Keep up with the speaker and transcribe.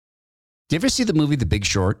Do you ever see the movie The Big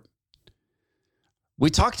Short? We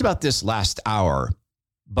talked about this last hour,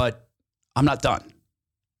 but I'm not done.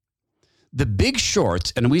 The Big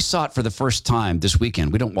Short, and we saw it for the first time this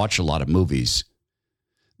weekend. We don't watch a lot of movies.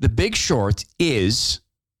 The Big Short is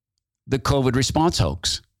the COVID response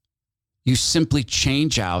hoax. You simply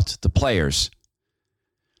change out the players.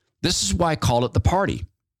 This is why I call it the party.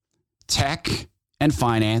 Tech and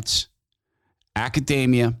finance,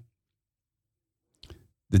 academia,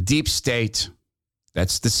 the deep state,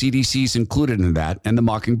 that's the CDC's included in that, and the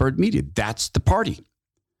Mockingbird media. That's the party.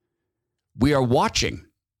 We are watching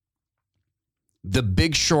the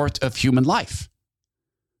Big Short of human life.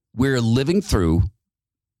 We're living through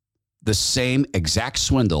the same exact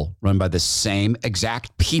swindle run by the same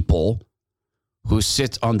exact people who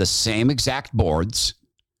sit on the same exact boards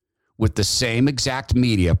with the same exact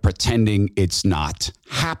media pretending it's not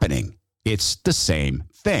happening. It's the same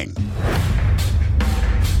thing.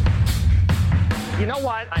 You know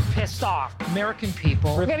what? I'm pissed off. American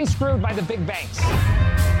people are getting screwed by the big banks.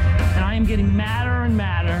 And I am getting madder and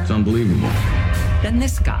madder. It's unbelievable. Then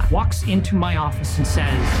this guy walks into my office and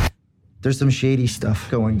says, there's some shady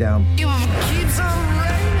stuff going down.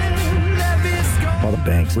 All the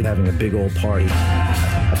banks were having a big old party.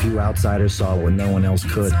 A few outsiders saw what no one else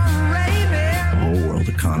could. The whole world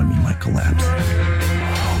economy might collapse.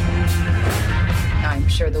 I'm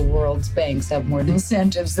sure the world's banks have more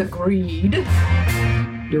incentives than greed.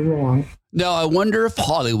 You're wrong. Now, I wonder if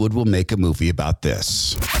Hollywood will make a movie about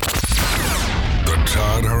this. The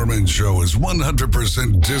Todd Herman Show is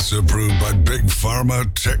 100% disapproved by big pharma,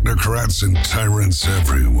 technocrats, and tyrants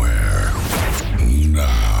everywhere.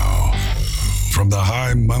 Now, from the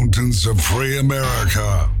high mountains of free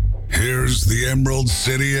America, here's the Emerald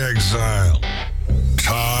City exile,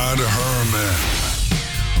 Todd Herman.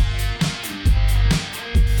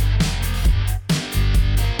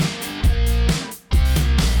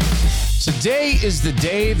 Today is the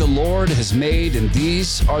day the Lord has made, and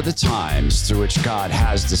these are the times through which God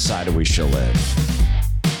has decided we shall live.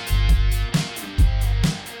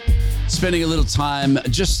 Spending a little time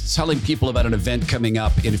just telling people about an event coming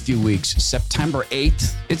up in a few weeks, September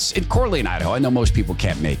 8th. It's in Coeur d'Alene, Idaho. I know most people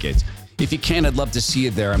can't make it. If you can, I'd love to see you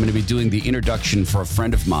there. I'm going to be doing the introduction for a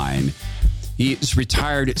friend of mine. He is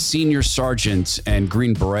retired Senior Sergeant and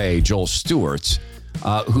Green Beret, Joel Stewart,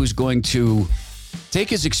 who's going to take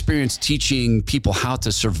his experience teaching people how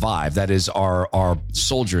to survive, that is our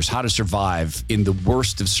soldiers, how to survive in the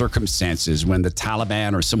worst of circumstances when the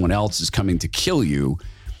Taliban or someone else is coming to kill you,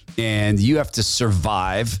 and you have to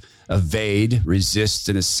survive, evade, resist,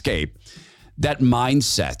 and escape. That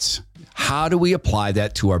mindset, how do we apply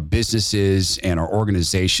that to our businesses and our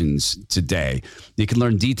organizations today? You can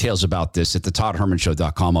learn details about this at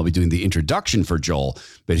thetoddhermanshow.com. I'll be doing the introduction for Joel,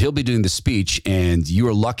 but he'll be doing the speech, and you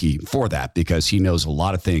are lucky for that because he knows a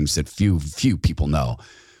lot of things that few people know.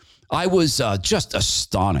 I was just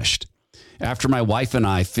astonished after my wife and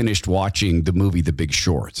I finished watching the movie The Big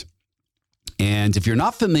Short. And if you're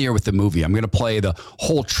not familiar with the movie, I'm going to play the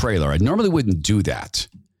whole trailer. I normally wouldn't do that.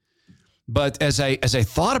 But as I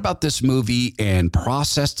thought about this movie and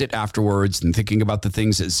processed it afterwards and thinking about the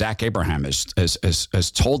things that Zach Abraham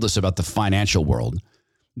has told us about the financial world,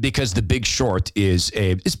 because The Big Short is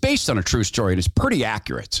based on a true story and it's pretty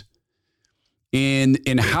accurate in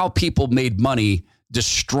how people made money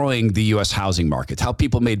destroying the U.S. housing market, how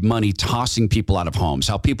people made money tossing people out of homes,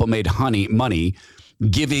 how people made money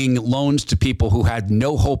giving loans to people who had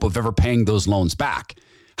no hope of ever paying those loans back,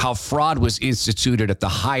 how fraud was instituted at the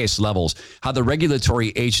highest levels, how the regulatory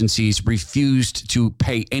agencies refused to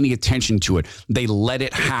pay any attention to it. They let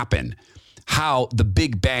it happen. How the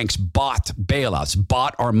big banks bought bailouts,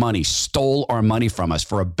 bought our money, stole our money from us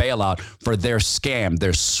for a bailout for their scam,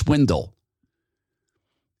 their swindle.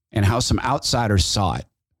 And how some outsiders saw it.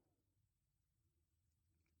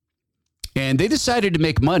 And they decided to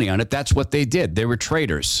make money on it. That's what they did. They were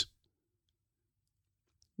traders.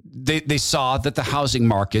 They saw that the housing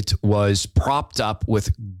market was propped up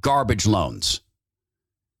with garbage loans.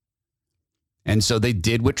 And so they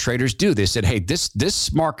did what traders do. They said, hey,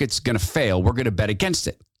 this market's going to fail. We're going to bet against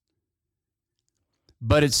it.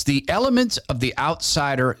 But it's the element of the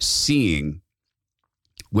outsider seeing,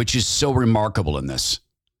 which is so remarkable in this.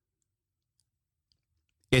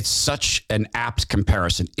 It's such an apt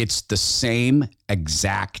comparison. It's the same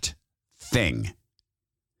exact thing.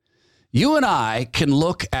 You and I can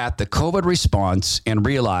look at the COVID response and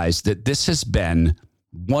realize that this has been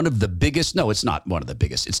one of the biggest. No, it's not one of the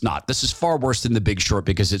biggest. It's not. This is far worse than The Big Short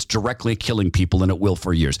because it's directly killing people, and it will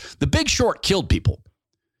for years. The Big Short killed people.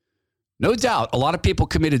 No doubt, a lot of people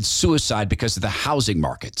committed suicide because of the housing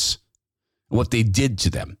markets and what they did to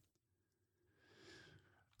them.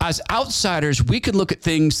 As outsiders, we could look at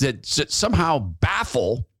things that somehow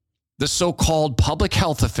baffle the so-called public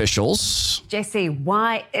health officials. Jesse,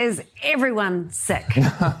 why is everyone sick?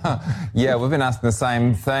 Yeah, we've been asking the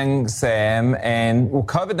same thing, Sam. And, well,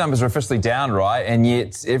 COVID numbers are officially down, right? And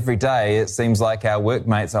yet every day it seems like our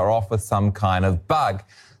workmates are off with some kind of bug.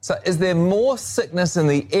 So is there more sickness in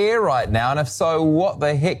the air right now? And if so, what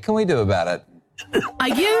the heck can we do about it? Are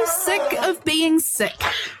you sick of being sick?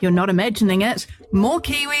 You're not imagining it. More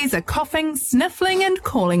Kiwis are coughing, sniffling and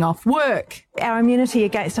calling off work. Our immunity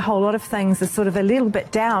against a whole lot of things is sort of a little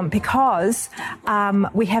bit down because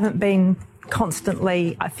we haven't been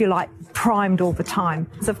constantly, I feel like, primed all the time.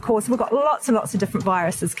 So, of course, we've got lots and lots of different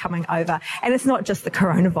viruses coming over. And it's not just the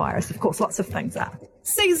coronavirus, of course, lots of things are.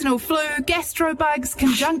 Seasonal flu, gastrobugs,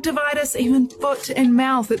 conjunctivitis, even foot and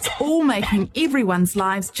mouth. It's all making everyone's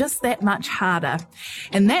lives just that much harder.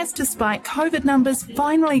 And that's despite COVID numbers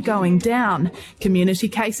finally going down. Community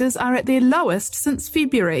cases are at their lowest since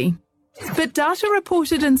February. But data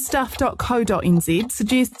reported in stuff.co.nz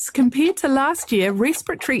suggests compared to last year,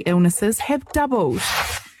 respiratory illnesses have doubled.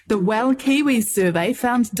 The Well Kiwis survey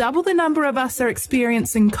found double the number of us are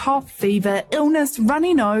experiencing cough, fever, illness,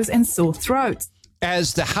 runny nose and sore throats.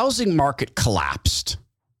 As the housing market collapsed,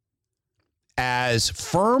 as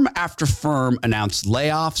firm after firm announced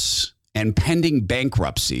layoffs and pending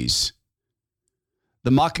bankruptcies,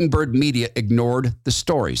 the Mockingbird media ignored the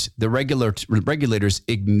stories. The regulators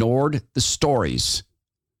ignored the stories,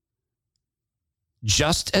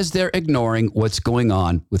 just as they're ignoring what's going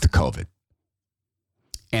on with the COVID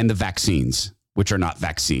and the vaccines, which are not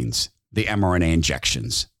vaccines, the mRNA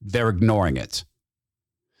injections. They're ignoring it.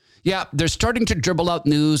 Yeah, they're starting to dribble out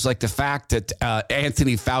news like the fact that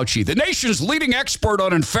Anthony Fauci, the nation's leading expert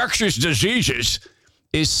on infectious diseases,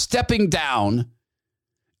 is stepping down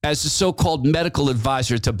as the so-called medical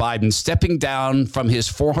advisor to Biden, stepping down from his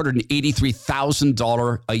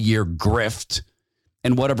 $483,000 a year grift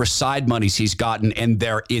and whatever side monies he's gotten, and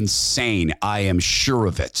they're insane. I am sure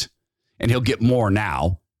of it. And he'll get more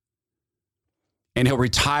now. And he'll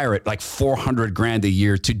retire at like $400,000 a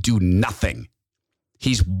year to do nothing.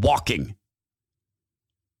 He's walking.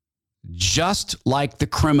 Just like the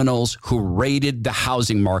criminals who raided the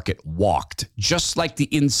housing market walked. Just like the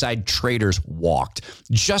inside traders walked.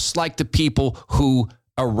 Just like the people who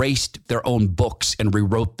erased their own books and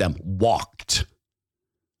rewrote them walked.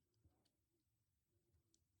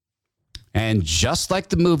 And just like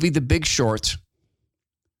the movie The Big Short,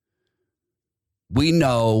 we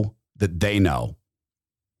know that they know.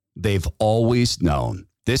 They've always known.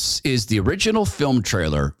 This is the original film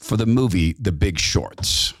trailer for the movie The Big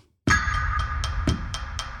Short.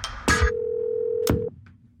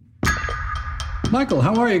 Michael,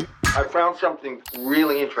 how are you? I found something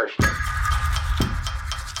really interesting.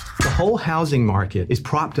 The whole housing market is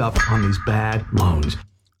propped up on these bad loans.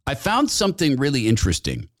 I found something really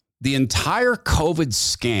interesting. The entire COVID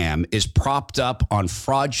scam is propped up on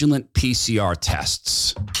fraudulent PCR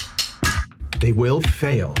tests. They will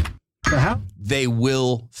fail. They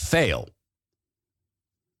will fail.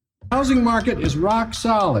 Housing market is rock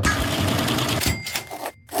solid.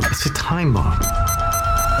 It's a time bomb.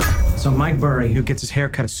 So Mike Burry, who gets his hair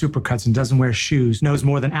cut at Supercuts and doesn't wear shoes, knows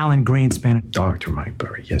more than Alan Greenspan. Dr. Mike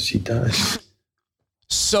Burry, yes, he does.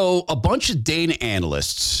 So a bunch of data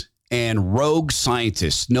analysts and rogue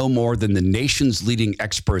scientists know more than the nation's leading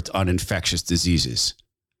expert on infectious diseases.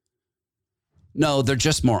 No, they're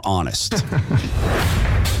just more honest.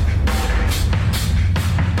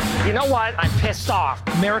 You know what? I'm pissed off.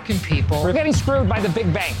 American people are getting screwed by the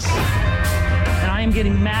big banks. And I am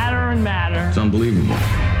getting madder and madder. It's unbelievable.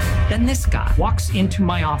 Then this guy walks into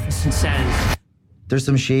my office and says, There's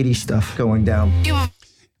some shady stuff going down.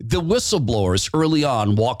 The whistleblowers early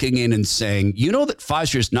on walking in and saying, you know that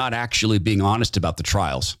Pfizer's not actually being honest about the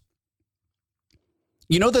trials.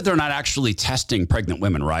 You know that they're not actually testing pregnant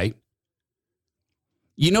women, right?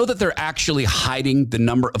 You know that they're actually hiding the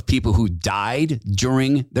number of people who died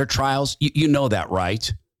during their trials? You know that, right?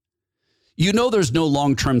 You know there's no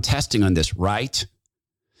long-term testing on this, right?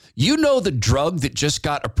 You know the drug that just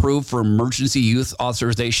got approved for emergency use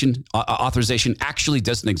authorization actually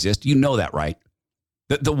doesn't exist. You know that, right?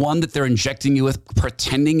 The one that they're injecting you with,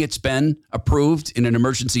 pretending it's been approved in an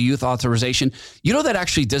emergency use authorization, you know that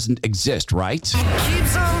actually doesn't exist, right?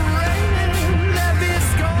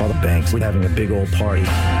 All the banks were having a big old party.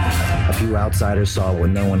 A few outsiders saw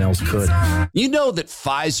when no one else could. You know that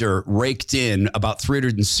Pfizer raked in about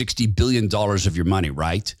 $360 billion of your money,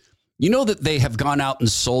 right? You know that they have gone out and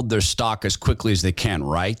sold their stock as quickly as they can,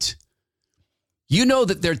 right? You know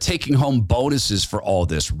that they're taking home bonuses for all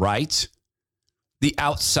this, right? The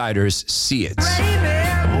outsiders see it.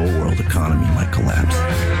 The economy might collapse.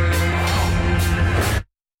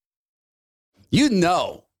 You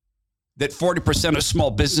know that 40% of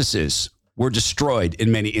small businesses were destroyed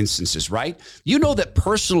in many instances, right? You know that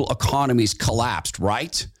personal economies collapsed,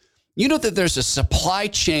 right? You know that there's a supply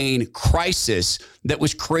chain crisis that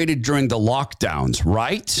was created during the lockdowns,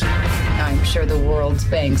 right? I'm sure the world's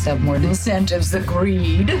banks have more incentives than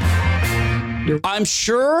greed. I'm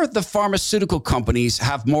sure the pharmaceutical companies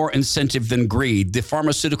have more incentive than greed. The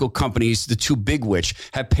pharmaceutical companies, the two big which,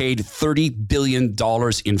 have paid $30 billion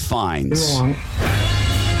in fines.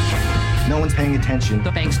 No one's paying attention.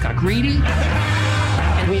 The banks got greedy,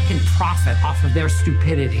 and we can profit off of their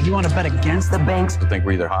stupidity. You want to bet against the banks? I think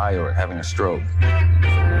we're either high or having a stroke.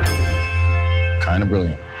 Kind of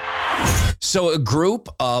brilliant. So a group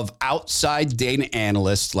of outside data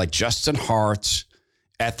analysts like Justin Hart,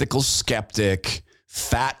 Ethical Skeptic,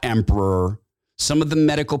 Fat Emperor, some of the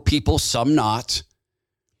medical people, some not,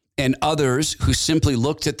 and others who simply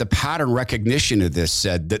looked at the pattern recognition of this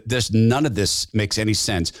said that none of this makes any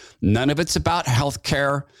sense. None of it's about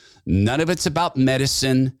healthcare. None of it's about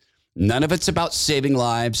medicine. None of it's about saving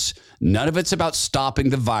lives. None of it's about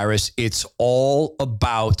stopping the virus. It's all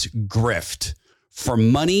about grift for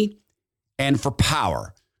money and for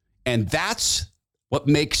power. And that's what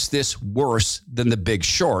makes this worse than The Big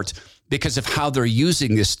Short, because of how they're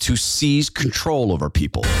using this to seize control over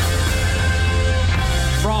people.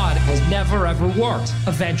 Fraud has never, ever worked.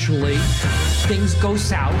 Eventually, things go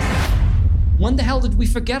south. When the hell did we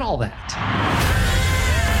forget all that?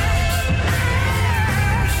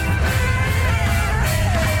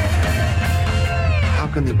 How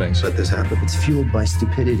can the banks let this happen? It's fueled by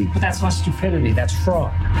stupidity. But that's not stupidity, that's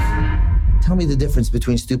fraud. Tell me the difference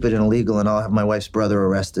between stupid and illegal, and I'll have my wife's brother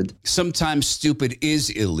arrested. Sometimes stupid is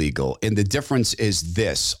illegal, and the difference is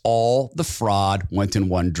this. All the fraud went in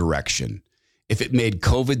one direction. If it made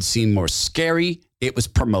COVID seem more scary, it was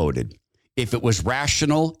promoted. If it was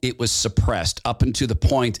rational, it was suppressed up until the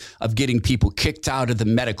point of getting people kicked out of the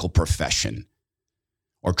medical profession,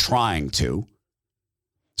 or trying to.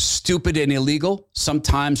 Stupid and illegal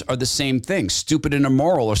sometimes are the same thing. Stupid and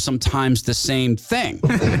immoral are sometimes the same thing. Do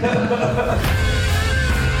you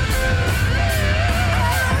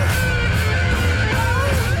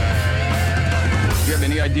have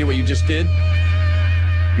any idea what you just did?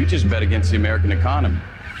 You just bet against the American economy.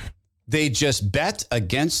 They just bet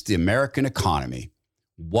against the American economy.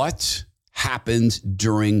 What happened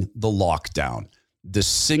during the lockdown? The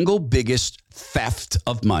single biggest theft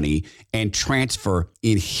of money and transfer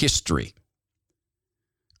in history.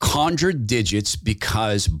 Conjured digits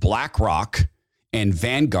because BlackRock and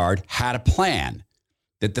Vanguard had a plan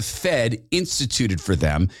that the Fed instituted for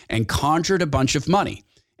them and conjured a bunch of money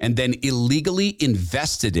and then illegally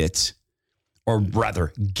invested it, or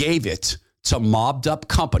rather gave it to mobbed up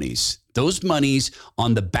companies. Those monies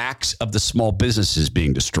on the backs of the small businesses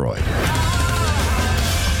being destroyed.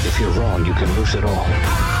 If you're wrong, you can lose it all.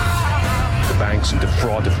 The banks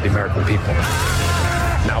defrauded the American people.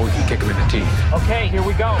 Now we can kick them in the teeth. Okay, here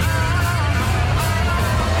we go.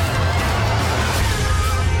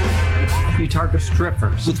 You target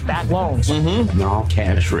strippers with bad loans. And they're all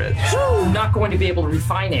cash rich. Not going to be able to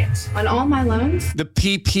refinance. On all my loans? The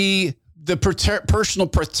PP, the personal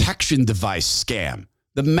protection device scam,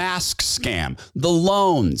 the mask scam, the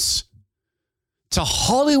loans to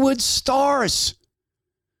Hollywood stars.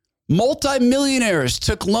 Multimillionaires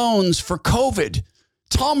took loans for COVID.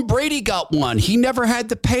 Tom Brady got one. He never had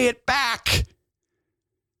to pay it back.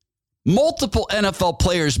 Multiple NFL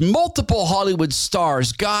players, multiple Hollywood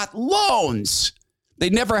stars got loans. They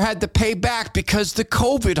never had to pay back because the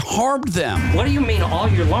COVID harmed them. What do you mean all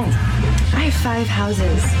your loans? I have 5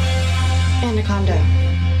 houses and a condo.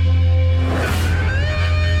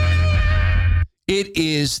 It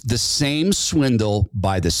is the same swindle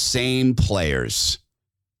by the same players.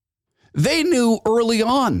 They knew early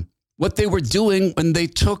on what they were doing when they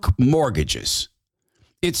took mortgages.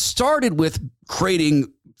 It started with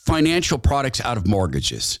creating financial products out of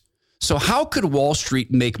mortgages. So how could Wall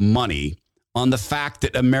Street make money on the fact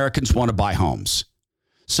that Americans want to buy homes?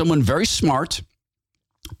 Someone very smart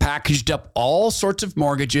packaged up all sorts of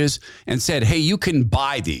mortgages and said, hey, you can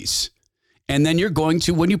buy these. And then you're going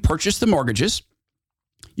to, when you purchase the mortgages,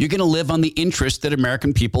 you're going to live on the interest that the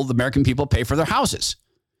American people pay for their houses.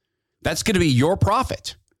 That's going to be your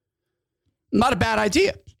profit. Not a bad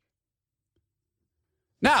idea.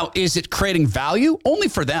 Now, is it creating value? Only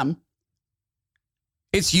for them.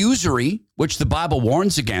 It's usury, which the Bible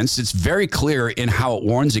warns against. It's very clear in how it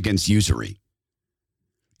warns against usury.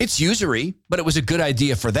 It's usury, but it was a good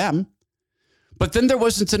idea for them. But then there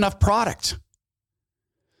wasn't enough product.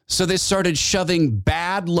 So they started shoving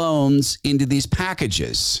bad loans into these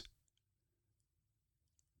packages.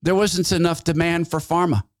 There wasn't enough demand for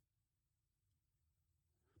pharma.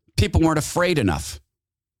 People weren't afraid enough.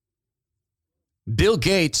 Bill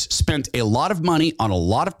Gates spent a lot of money on a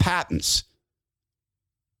lot of patents.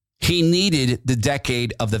 He needed the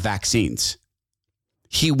decade of the vaccines.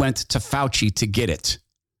 He went to Fauci to get it.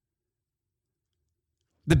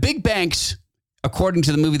 The big banks, according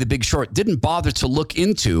to the movie The Big Short, didn't bother to look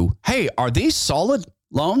into, hey, are these solid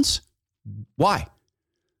loans? Why?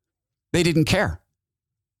 They didn't care.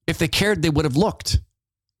 If they cared, they would have looked.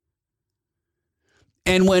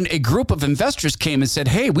 And when a group of investors came and said,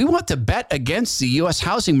 hey, we want to bet against the U.S.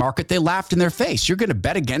 housing market, they laughed in their face. You're going to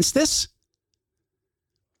bet against this?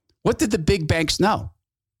 What did the big banks know?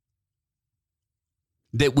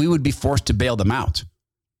 That we would be forced to bail them out.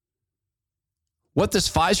 What does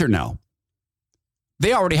Pfizer know?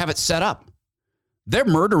 They already have it set up. They're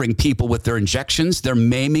murdering people with their injections. They're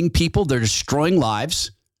maiming people. They're destroying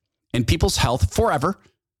lives and people's health forever.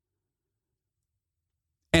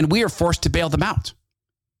 And we are forced to bail them out.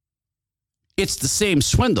 It's the same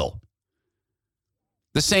swindle.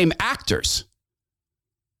 The same actors.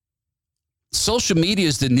 Social media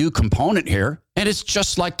is the new component here, and it's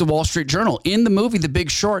just like the Wall Street Journal. In the movie The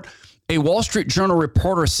Big Short, a Wall Street Journal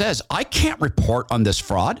reporter says, I can't report on this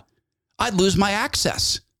fraud. I'd lose my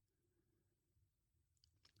access.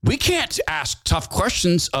 We can't ask tough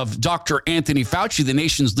questions of Dr. Anthony Fauci, the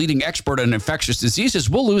nation's leading expert on infectious diseases.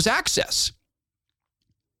 We'll lose access.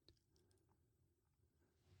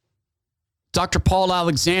 Dr. Paul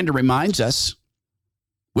Alexander reminds us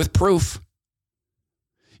with proof.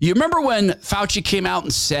 You remember when Fauci came out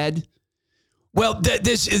and said, well,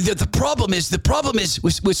 the problem is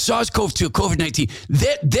with SARS-CoV-2, COVID-19,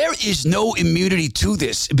 there is no immunity to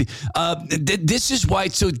this. This is why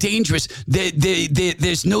it's so dangerous.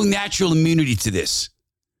 There's no natural immunity to this.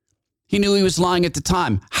 He knew he was lying at the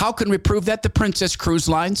time. How can we prove that? The Princess Cruise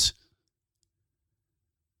Lines.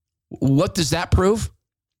 What does that prove?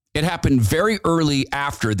 It happened very early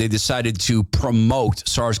after they decided to promote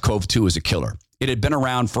SARS-CoV-2 as a killer. It had been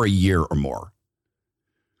around for a year or more.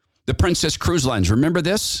 The Princess Cruise Lines, remember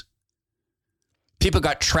this? People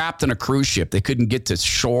got trapped on a cruise ship. They couldn't get to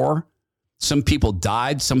shore. Some people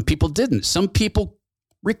died. Some people didn't. Some people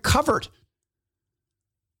recovered.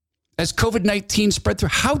 As COVID-19 spread through,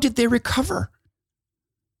 how did they recover?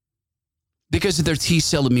 Because of their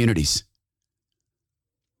T-cell immunities.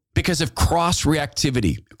 Because of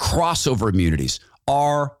cross-reactivity, crossover immunities.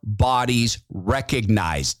 Our bodies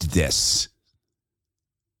recognized this.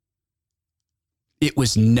 It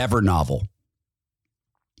was never novel.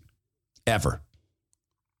 Ever.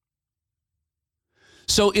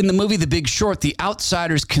 So in the movie The Big Short, the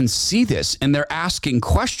outsiders can see this and they're asking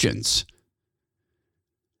questions.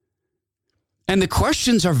 And the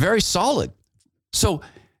questions are very solid. So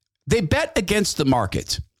they bet against the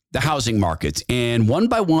market, the housing market. And one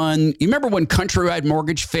by one, you remember when Countrywide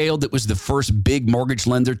Mortgage failed? It was the first big mortgage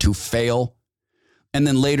lender to fail. And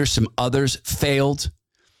then later some others failed.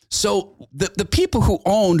 So the people who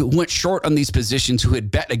owned went short on these positions who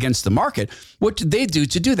had bet against the market. What did they do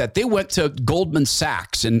to do that? They went to Goldman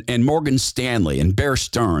Sachs and Morgan Stanley and Bear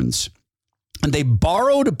Stearns. And they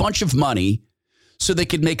borrowed a bunch of money so they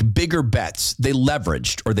could make bigger bets. They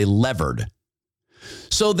leveraged or they levered.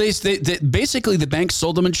 So they basically the bank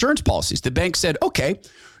sold them insurance policies. The bank said, okay,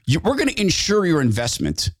 we're going to insure your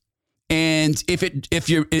investment. And if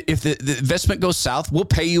the investment goes south, we'll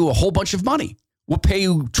pay you a whole bunch of money. We'll pay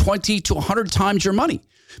you 20 to 100 times your money,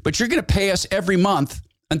 but you're going to pay us every month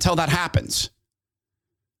until that happens.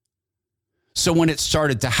 So when it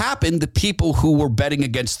started to happen, the people who were betting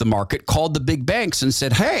against the market called the big banks and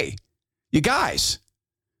said, hey, you guys,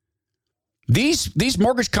 these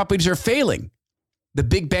mortgage companies are failing. The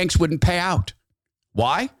big banks wouldn't pay out.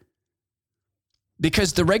 Why?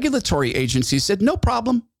 Because the regulatory agency said, no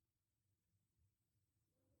problem.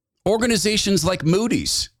 Organizations like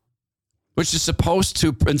Moody's, which is supposed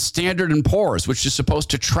to, and Standard & Poor's, which is supposed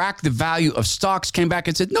to track the value of stocks, came back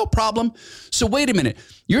and said, no problem. So wait a minute.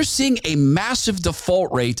 You're seeing a massive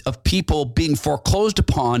default rate of people being foreclosed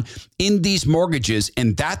upon in these mortgages,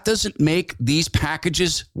 and that doesn't make these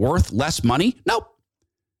packages worth less money? Nope.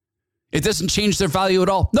 It doesn't change their value at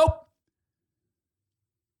all? Nope.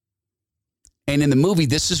 And in the movie,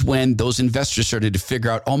 this is when those investors started to figure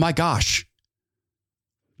out, oh my gosh,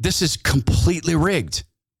 this is completely rigged.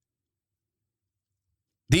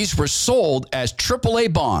 These were sold as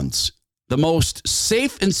AAA bonds, the most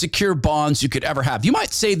safe and secure bonds you could ever have. You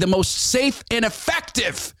might say the most safe and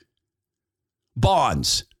effective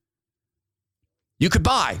bonds you could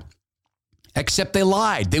buy. Except they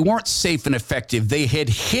lied. They weren't safe and effective. They had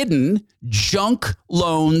hidden junk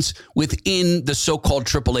loans within the so-called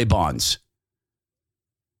AAA bonds.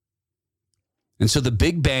 And so the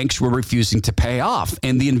big banks were refusing to pay off.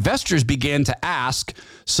 And the investors began to ask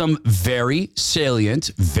some very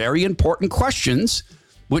salient, very important questions,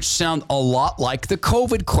 which sound a lot like the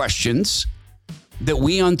COVID questions that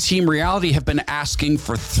we on Team Reality have been asking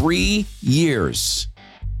for 3 years.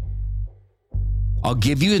 I'll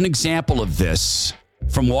give you an example of this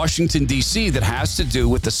from Washington, D.C. that has to do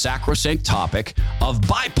with the sacrosanct topic of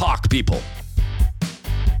BIPOC people.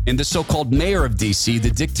 And the so-called mayor of D.C.,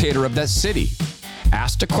 the dictator of that city,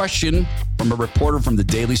 asked a question from a reporter from the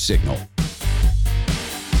Daily Signal.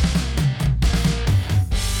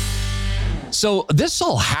 So this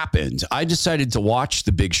all happened. I decided to watch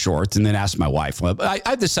The Big Short and then asked my wife.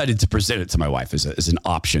 I decided to present it to my wife as an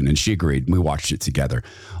option, and she agreed. And we watched it together.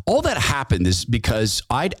 All that happened is because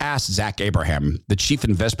I'd asked Zach Abraham, the chief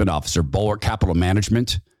investment officer, Bulwark Capital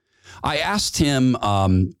Management. I asked him, a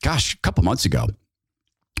couple months ago,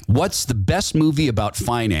 what's the best movie about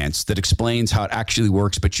finance that explains how it actually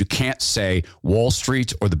works, but you can't say Wall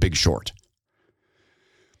Street or The Big Short?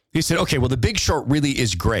 He said, okay, well, The Big Short really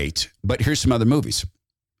is great, but here's some other movies.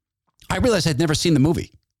 I realized I'd never seen the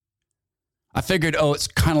movie. I figured, it's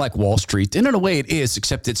kind of like Wall Street. And in a way it is,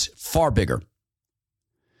 except it's far bigger.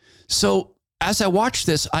 So as I watched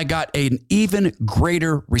this, I got an even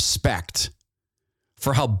greater respect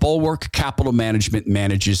for how Bulwark Capital Management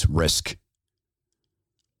manages risk.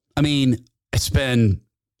 I mean, it's been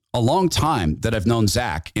a long time that I've known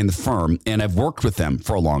Zach in the firm, and I've worked with them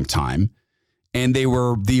for a long time. And they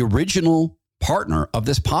were the original partner of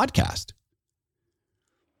this podcast.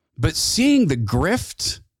 But seeing the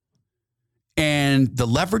grift and the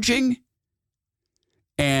leveraging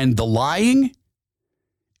and the lying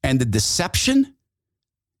and the deception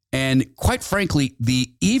and, quite frankly,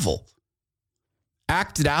 the evil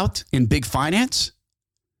acted out in big finance,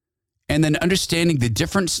 and then understanding the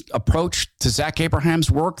different approach to Zach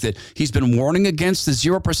Abraham's work, that he's been warning against the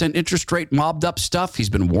 0% interest rate mobbed up stuff. He's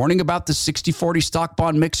been warning about the 60-40 stock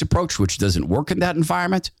bond mix approach, which doesn't work in that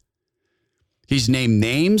environment. He's named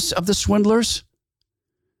names of the swindlers.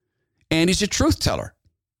 And he's a truth teller.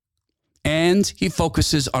 And he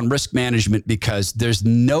focuses on risk management because there's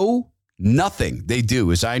nothing they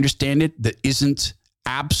do, as I understand it, that isn't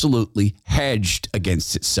absolutely hedged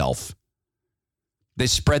against itself. They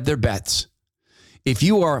spread their bets. If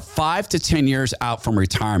you are 5 to 10 years out from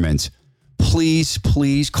retirement, please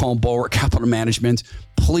call Bulwark Capital Management.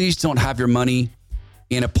 Please don't have your money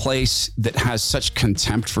in a place that has such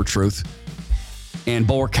contempt for truth. And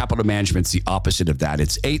Bulwark Capital Management's the opposite of that.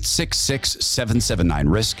 It's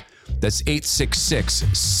 866-779-RISK. That's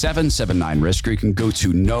 866-779-RISK. Or you can go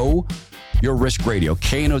to Know Your Risk Radio,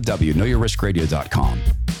 KNOW, knowyourriskradio.com.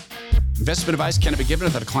 Investment advice cannot be given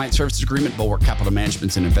without a client services agreement. Bulwark Capital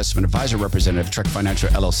Management is an investment advisor, representative of Trek Financial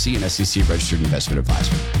LLC, and SEC registered investment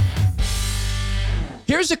advisor.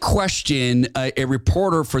 Here's a question a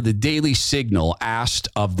reporter for the Daily Signal asked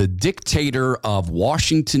of the dictator of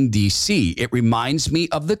Washington, D.C. It reminds me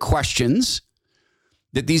of the questions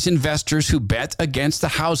that these investors who bet against the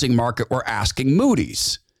housing market were asking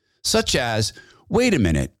Moody's, such as, wait a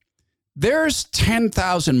minute, there's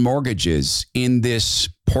 10,000 mortgages in this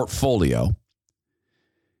portfolio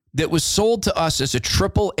that was sold to us as a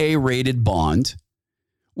AAA rated bond,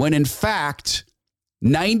 when in fact,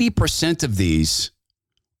 90% of these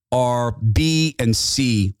are B and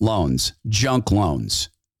C loans, junk loans.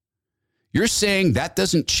 You're saying that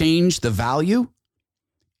doesn't change the value?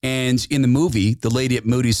 And in the movie, the lady at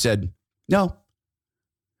Moody's said, no.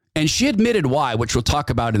 And she admitted why, which we'll talk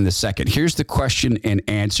about in a second. Here's the question and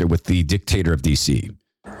answer with the dictator of D.C.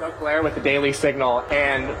 Doug Blair with the Daily Signal,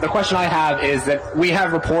 and the question I have is that we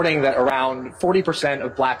have reporting that around 40%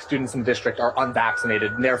 of black students in the district are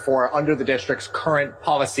unvaccinated, and therefore, under the district's current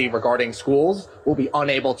policy regarding schools, will be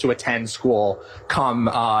unable to attend school come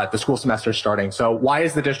the school semester starting. So why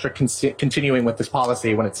is the district continuing with this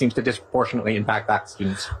policy when it seems to disproportionately impact black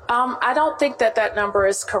students? I don't think that number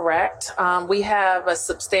is correct. We have a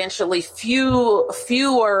substantially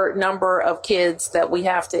fewer number of kids that we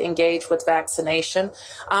have to engage with vaccination.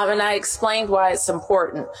 And I explained why it's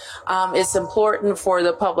important. It's important for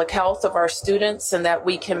the public health of our students and that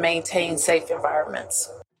we can maintain safe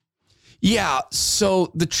environments. Yeah,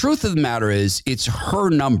 so the truth of the matter is it's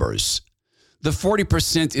her numbers. The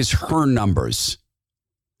 40% is her numbers.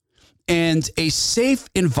 And a safe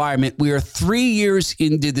environment, we are 3 years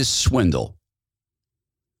into this swindle.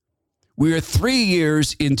 We are 3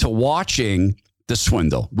 years into watching the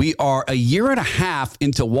swindle. We are a year and a half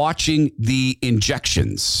into watching the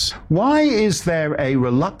injections. Why is there a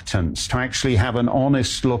reluctance to actually have an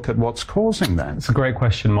honest look at what's causing that? It's a great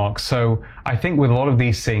question, Mark. So I think with a lot of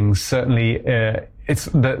these things, certainly it's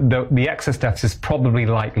the excess deaths is probably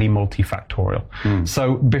likely multifactorial.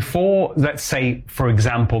 So before, let's say, for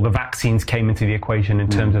example, the vaccines came into the equation in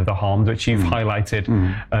terms of the harms, which you've highlighted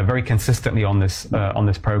very consistently on this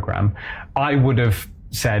program, I would have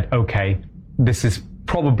said, okay, this is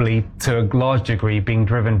probably to a large degree being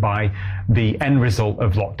driven by the end result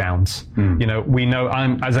of lockdowns. You know, we know,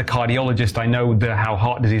 as a cardiologist, I know how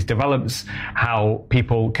heart disease develops, how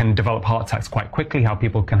people can develop heart attacks quite quickly, how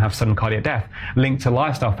people can have sudden cardiac death linked to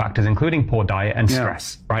lifestyle factors, including poor diet and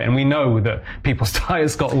stress, right? And we know that people's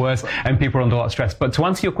diets got worse and people are under a lot of stress. But to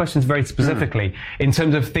answer your questions very specifically, in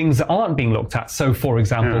terms of things that aren't being looked at, so for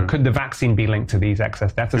example, could the vaccine be linked to these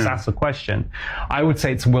excess deaths? That's the question. I would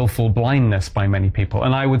say it's willful blindness by many people.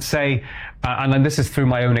 And I would say, and then this is through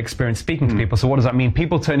my own experience speaking to people, so what does that mean?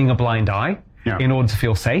 People turning a blind eye in order to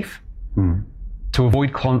feel safe, to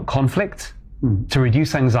avoid conflict, to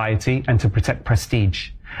reduce anxiety, and to protect prestige.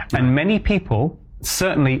 And many people,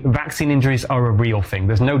 certainly vaccine injuries are a real thing.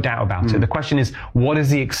 There's no doubt about it. The question is, what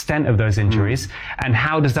is the extent of those injuries and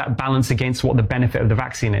how does that balance against what the benefit of the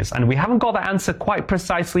vaccine is? And we haven't got that answer quite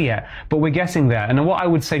precisely yet, but we're getting there. And what I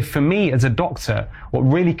would say for me as a doctor, what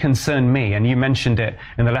really concerned me, and you mentioned it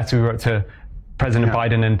in the letter we wrote to President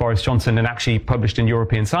Biden and Boris Johnson and actually published in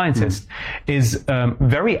European Scientist, is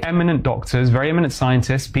very eminent doctors, very eminent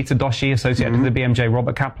scientists, Peter Doshi, Associate Editor of the BMJ,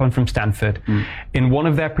 Robert Kaplan from Stanford. In one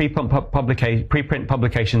of their preprint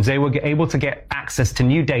publications, they were able to get access to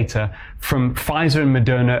new data from Pfizer and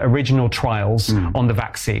Moderna original trials on the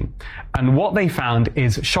vaccine. And what they found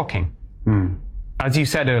is shocking. As you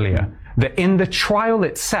said earlier, that in the trial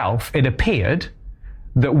itself, it appeared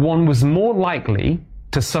that one was more likely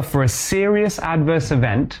to suffer a serious adverse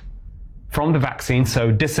event from the vaccine,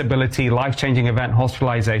 so disability, life-changing event,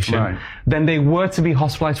 hospitalization, than they were to be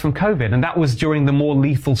hospitalized from COVID. And that was during the more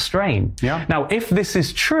lethal strain. Now, if this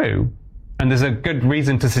is true, and there's a good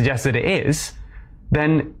reason to suggest that it is,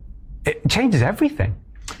 then it changes everything.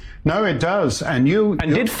 No, it does. And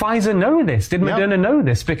did Pfizer know this? Did Moderna know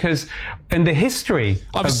this? Because in the history...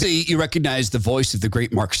 Obviously, you recognize the voice of the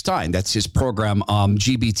great Mark Stein. That's his program,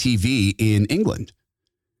 GBTV in England.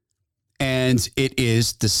 And it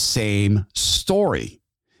is the same story.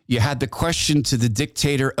 You had the question to the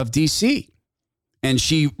dictator of DC, and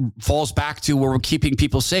she falls back to where we're keeping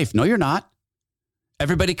people safe. No, you're not.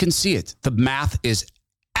 Everybody can see it. The math is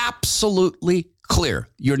absolutely clear.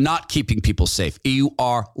 You're not keeping people safe. You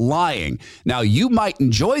are lying. Now, you might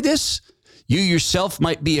enjoy this. You yourself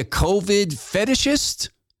might be a COVID fetishist.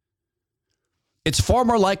 It's far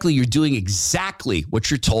more likely you're doing exactly what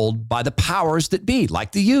you're told by the powers that be,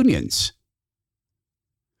 like the unions.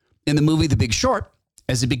 In the movie The Big Short,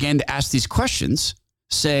 as they began to ask these questions,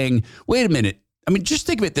 saying, wait a minute, I mean, just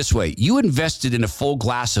think of it this way. You invested in a full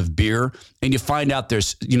glass of beer and you find out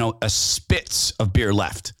there's, a spits of beer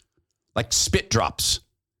left, like spit drops.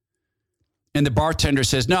 And the bartender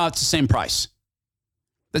says, no, it's the same price.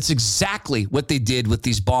 That's exactly what they did with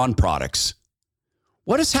these bond products.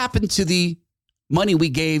 What has happened to the money we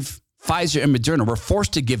gave Pfizer and Moderna? We're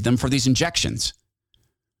forced to give them for these injections.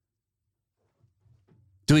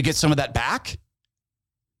 Do we get some of that back?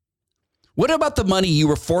 What about the money you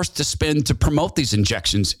were forced to spend to promote these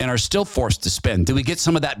injections and are still forced to spend? Do we get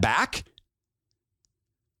some of that back?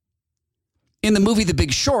 In the movie The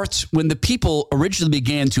Big Short, when the people originally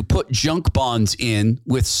began to put junk bonds in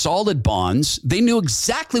with solid bonds, they knew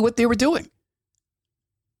exactly what they were doing.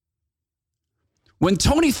 When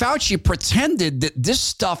Tony Fauci pretended that this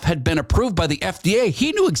stuff had been approved by the FDA,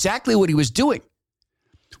 he knew exactly what he was doing.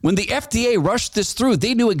 When the FDA rushed this through,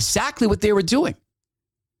 they knew exactly what they were doing.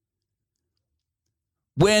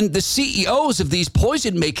 When the CEOs of these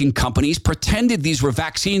poison-making companies pretended these were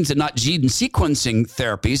vaccines and not gene sequencing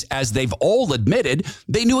therapies, as they've all admitted,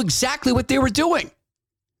 they knew exactly what they were doing.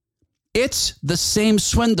 It's the same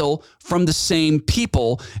swindle from the same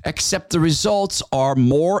people, except the results are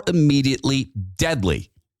more immediately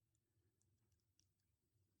deadly.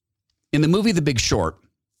 In the movie The Big Short,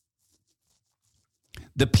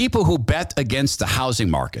 the people who bet against the housing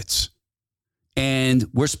markets, and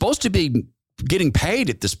we're supposed to be getting paid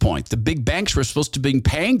at this point. The big banks were supposed to be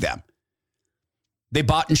paying them. They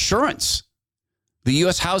bought insurance. The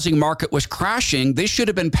U.S. housing market was crashing. They should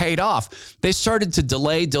have been paid off. They started to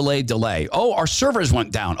delay. Oh, our servers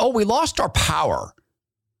went down. Oh, we lost our power.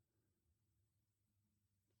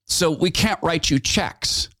 So we can't write you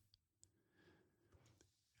checks.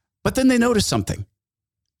 But then they noticed something.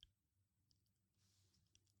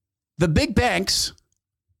 the big banks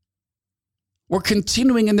were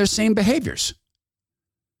continuing in their same behaviors.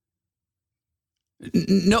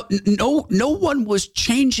 No one was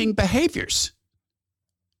changing behaviors.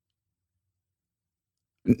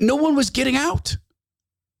 No one was getting out.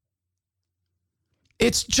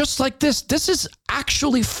 It's just like this. This is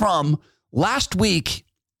actually from last week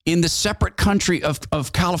in the separate country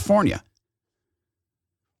of California.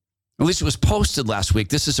 At least it was posted last week.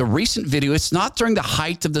 This is a recent video. It's not during the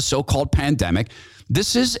height of the so-called pandemic.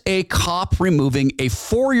 This is a cop removing a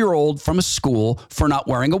 4-year-old from a school for not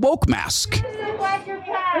wearing a woke mask. We're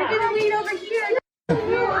gonna wait over here.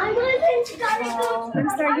 I'm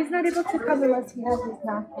sorry, he's not able to come unless he has his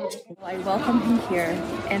mask on. I welcome him here,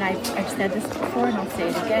 and I've said this before, and I'll say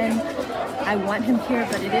it again. I want him here,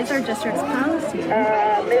 but it is our district's policy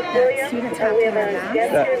that students have to wear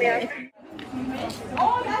masks.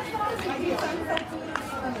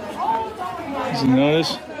 As you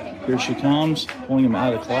notice, here she comes, pulling him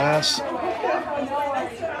out of class.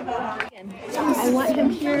 I want him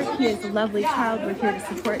here. He is a lovely child. We're here to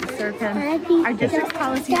support and serve him. Our district's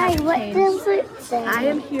policy has changed. I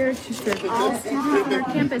am here to serve all students on our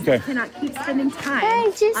campus that cannot keep spending time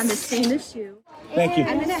on the same issue. Thank you.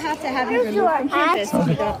 I'm going to have you removed from campus if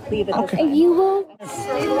you don't leave at this point. You will.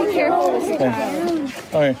 Be careful with the child.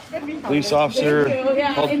 All right. Police officer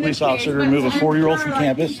called the police officer to remove a 4-year-old from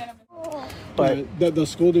campus. But the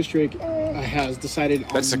school district has decided.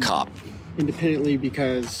 That's the cop. Independently,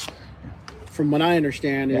 because from what I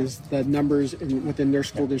understand is the numbers within their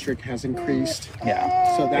school district has increased.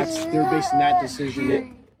 Yeah. So they're basing that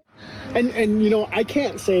decision. And you know, I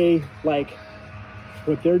can't say like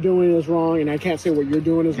what they're doing is wrong, and I can't say what you're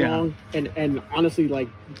doing is wrong. And honestly, like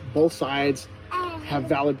both sides have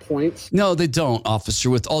valid points. No, they don't, officer.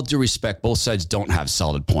 With all due respect, both sides don't have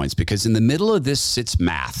solid points, because in the middle of this sits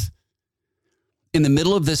math. In the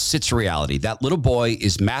middle of this sits reality. That little boy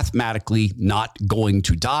is mathematically not going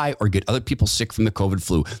to die or get other people sick from the COVID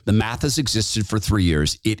flu. The math has existed for 3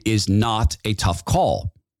 years. It is not a tough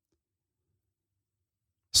call.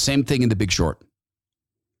 Same thing in The Big Short.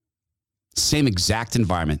 Same exact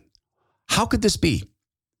environment. How could this be?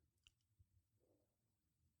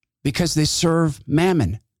 Because they serve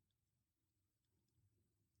mammon.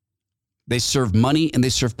 They serve money and they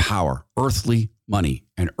serve power, earthly money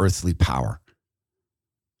and earthly power.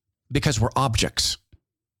 Because we're objects.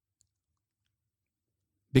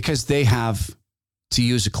 Because they have, to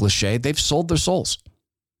use a cliche, they've sold their souls.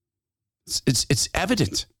 It's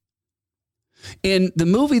evident. In the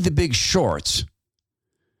movie The Big Short,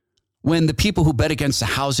 when the people who bet against the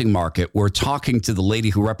housing market were talking to the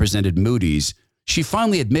lady who represented Moody's, she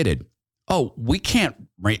finally admitted, oh, we can't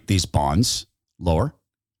rate these bonds lower.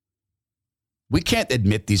 We can't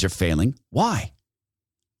admit these are failing. Why?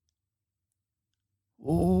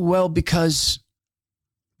 Well, because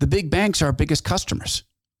the big banks are our biggest customers.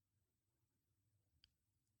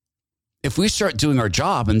 If we start doing our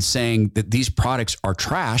job and saying that these products are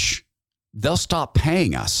trash, they'll stop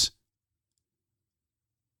paying us.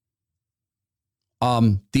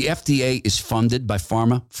 The FDA is funded by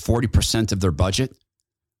pharma, 40% of their budget.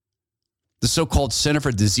 The so-called Center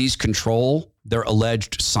for Disease Control, their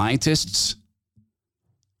alleged scientists,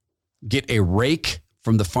 get a rake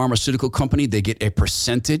from the pharmaceutical company. They get a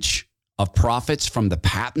percentage of profits from the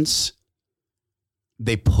patents.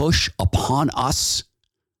 They push upon us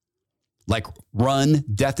like run,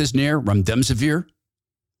 death is near, remdesivir,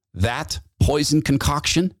 that poison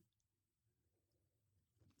concoction.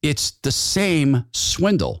 It's the same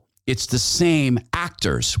swindle. It's the same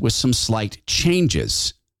actors with some slight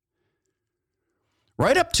changes.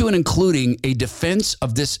 Right up to and including a defense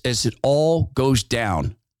of this as it all goes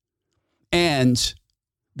down. And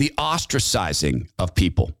the ostracizing of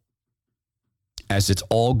people as it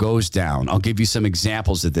all goes down. I'll give you some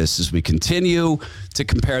examples of this as we continue to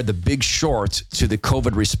compare The Big Short to the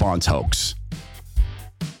COVID response hoax.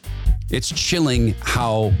 It's chilling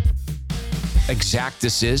how exact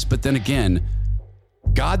this is, but then again,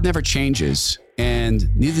 God never changes,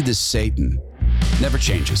 and neither does Satan. Never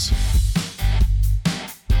changes.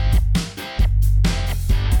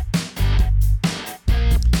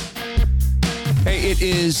 Hey, it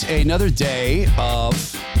is another day of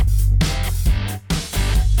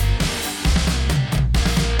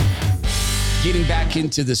getting back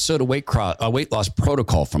into the soda weight loss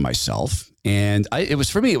protocol for myself. And it was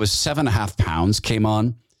 7.5 pounds came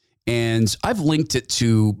on. And I've linked it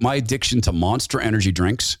to my addiction to Monster energy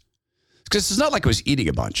drinks. Because it's not like I was eating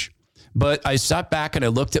a bunch. But I sat back and I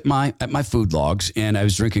looked at my food logs, and I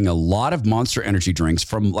was drinking a lot of Monster energy drinks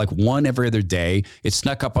from like one every other day. It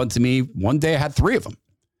snuck up onto me. One day I had 3 of them.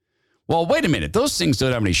 Well, wait a minute. Those things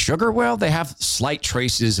don't have any sugar. Well, they have slight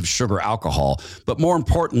traces of sugar alcohol, but more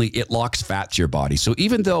importantly, it locks fat to your body. So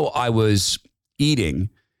even though I was eating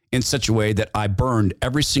in such a way that I burned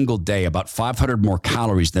every single day about 500 more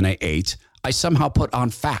calories than I ate, I somehow put on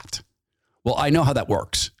fat. Well, I know how that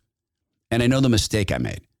works, and I know the mistake I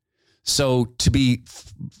made. So to be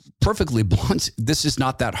perfectly blunt, this is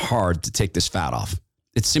not that hard to take this fat off.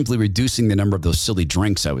 It's simply reducing the number of those silly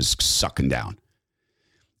drinks I was sucking down.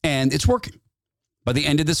 And it's working. By the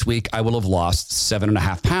end of this week, I will have lost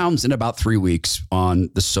 7.5 pounds in about 3 weeks on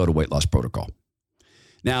the soda weight loss protocol.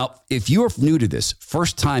 Now, if you are new to this,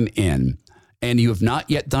 first time in, and you have not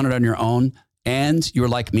yet done it on your own, and you're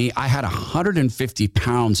like me, I had 150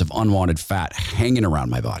 pounds of unwanted fat hanging around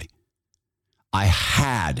my body. I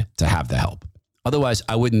had to have the help. Otherwise,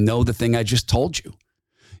 I wouldn't know the thing I just told you.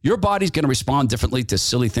 Your body's going to respond differently to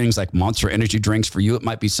silly things like Monster energy drinks. For you, it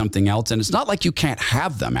might be something else. And it's not like you can't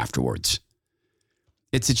have them afterwards.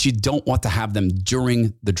 It's that you don't want to have them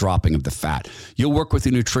during the dropping of the fat. You'll work with a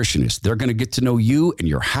nutritionist. They're going to get to know you and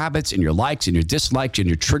your habits and your likes and your dislikes and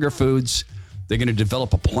your trigger foods. They're going to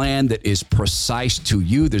develop a plan that is precise to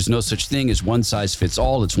you. There's no such thing as one size fits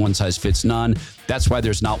all. It's one size fits none. That's why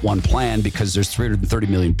there's not one plan, because there's 330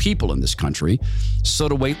 million people in this country.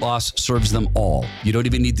 Soda weight loss serves them all. You don't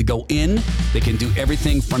even need to go in. They can do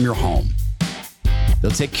everything from your home.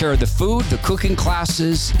 They'll take care of the food, the cooking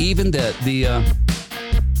classes, even the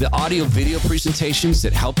audio video presentations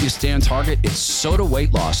that help you stay on target. It's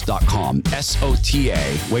sodaweightloss.com, SOTA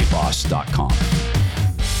weightloss.com.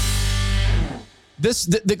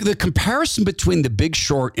 The comparison between The Big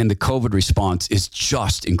Short and the COVID response is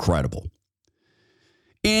just incredible.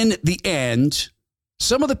 In the end,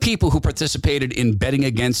 some of the people who participated in betting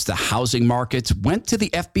against the housing markets went to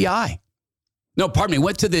the FBI. No, pardon me,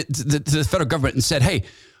 went to the federal government and said, hey,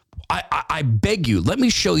 I beg you, let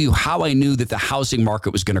me show you how I knew that the housing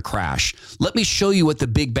market was going to crash. Let me show you what the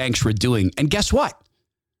big banks were doing. And guess what?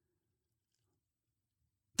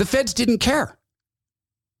 The feds didn't care.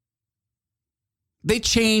 They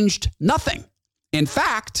changed nothing. In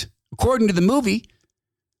fact, according to the movie,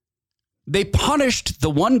 they punished the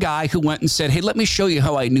one guy who went and said, hey, let me show you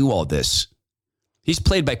how I knew all this. He's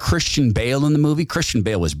played by Christian Bale in the movie. Christian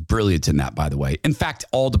Bale was brilliant in that, by the way. In fact,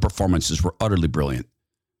 all the performances were utterly brilliant.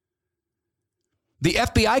 The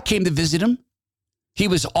FBI came to visit him. He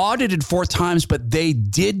was audited 4 times, but they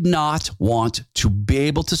did not want to be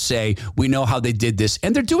able to say, we know how they did this,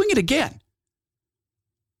 and they're doing it again.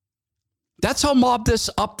 That's how mobbed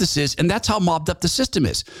up this is, and that's how mobbed up the system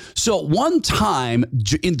is. So one time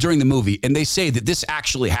during the movie, and they say that this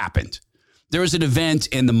actually happened. There was an event,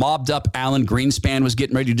 and the mobbed up Alan Greenspan was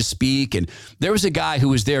getting ready to speak, and there was a guy who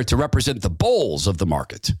was there to represent the bulls of the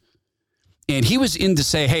market. And he was in to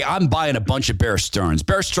say, hey, I'm buying a bunch of Bear Stearns.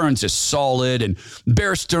 Bear Stearns is solid, and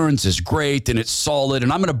Bear Stearns is great, and it's solid,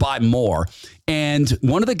 and I'm going to buy more. And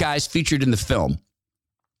one of the guys featured in the film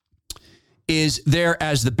is there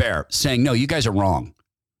as the bear saying, no, you guys are wrong.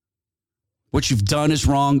 What you've done is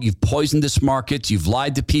wrong. You've poisoned this market. You've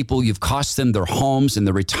lied to people. You've cost them their homes and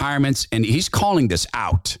their retirements. And he's calling this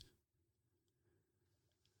out.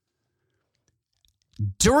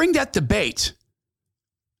 During that debate,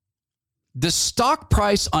 the stock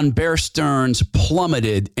price on Bear Stearns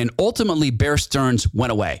plummeted, and ultimately Bear Stearns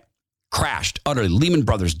went away, crashed utterly. Lehman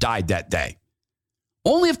Brothers died that day.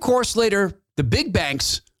 Only, of course, later, the big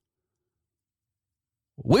banks,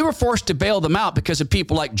 we were forced to bail them out because of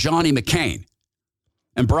people like Johnny McCain.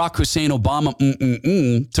 And Barack Hussein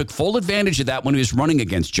Obama took full advantage of that when he was running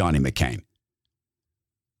against Johnny McCain.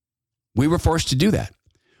 We were forced to do that.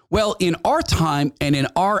 Well, in our time and in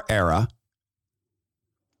our era,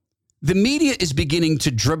 the media is beginning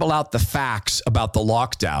to dribble out the facts about the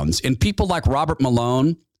lockdowns. And people like Robert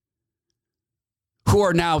Malone, who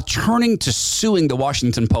are now turning to suing the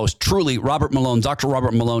Washington Post. Truly, Dr.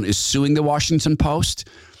 Robert Malone is suing the Washington Post.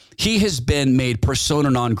 He has been made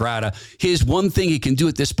persona non grata. His one thing he can do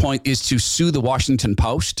at this point is to sue the Washington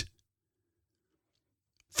Post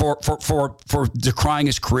for decrying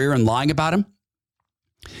his career and lying about him.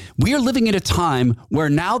 We are living in a time where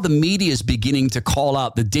now the media is beginning to call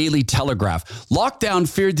out the Daily Telegraph. Lockdown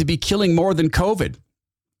feared to be killing more than COVID.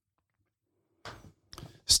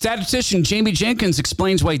 Statistician Jamie Jenkins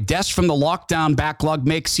explains why deaths from the lockdown backlog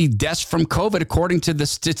may exceed deaths from COVID, according to the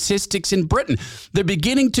statistics in Britain. They're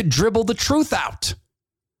beginning to dribble the truth out.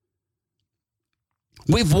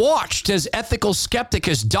 We've watched as Ethical Skeptic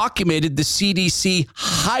has documented the CDC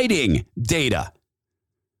hiding data.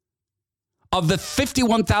 Of the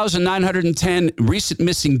 51,910 recent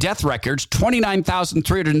missing death records,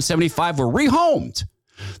 29,375 were rehomed.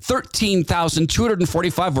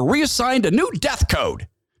 13,245 were reassigned a new death code,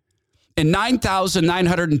 and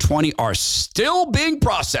 9,920 are still being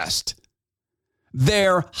processed.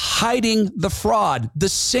 They're hiding the fraud the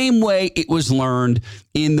same way it was learned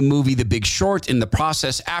in the movie The Big Short, in the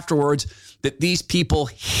process afterwards, that these people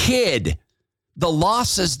hid the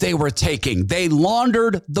losses they were taking. They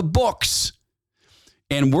laundered the books.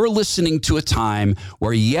 And we're listening to a time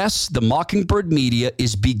where, yes, the Mockingbird media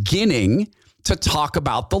is beginning to talk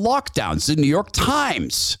about the lockdowns. The New York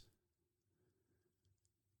Times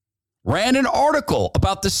ran an article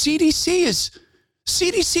about the CDC's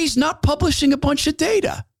not publishing a bunch of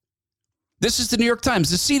data. This is the New York Times.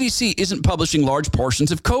 The CDC isn't publishing large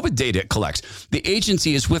portions of COVID data it collects. The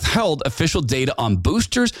agency has withheld official data on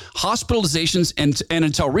boosters, hospitalizations, and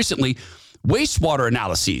until recently, wastewater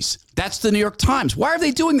analyses. That's the New York Times. Why are they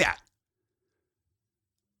doing that?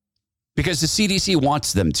 Because the CDC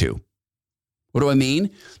wants them to. What do I mean?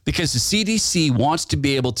 Because the CDC wants to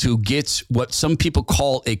be able to get what some people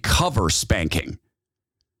call a cover spanking.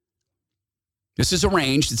 This is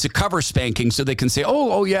arranged. It's a cover spanking so they can say,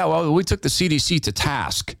 oh yeah, well, we took the CDC to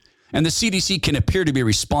task. And the CDC can appear to be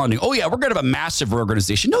responding, oh yeah, we're going to have a massive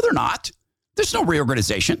reorganization. No, they're not. There's no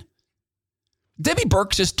reorganization. Debbie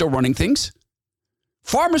Burks is still running things.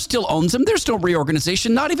 Pharma still owns them. There's no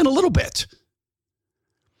reorganization, not even a little bit.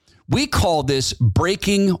 We call this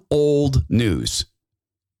breaking old news.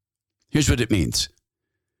 Here's what it means.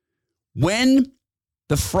 When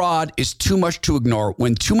the fraud is too much to ignore,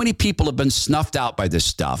 when too many people have been snuffed out by this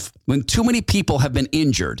stuff, when too many people have been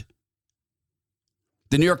injured,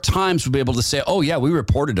 the New York Times will be able to say, oh yeah, we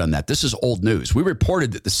reported on that. This is old news. We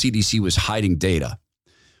reported that the CDC was hiding data.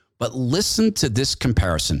 But listen to this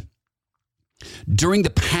comparison. During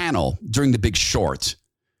the panel, during The Big Short,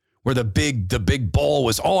 where the big bull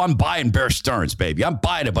was, oh, I'm buying Bear Stearns, baby. I'm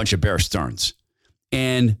buying a bunch of Bear Stearns.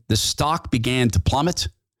 And the stock began to plummet.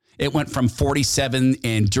 It went from 47,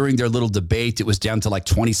 and during their little debate, it was down to like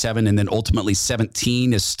 27, and then ultimately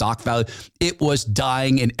 17 as stock value. It was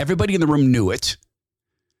dying, and everybody in the room knew it.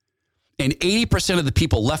 And 80% of the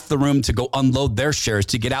people left the room to go unload their shares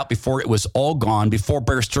to get out before it was all gone, before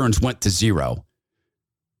Bear Stearns went to zero.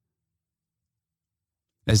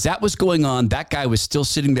 As that was going on, that guy was still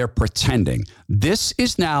sitting there pretending. This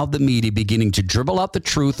is now the media beginning to dribble out the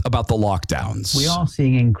truth about the lockdowns. We are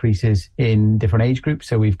seeing increases in different age groups.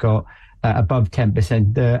 So we've got above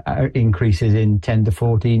 10% increases in 10 to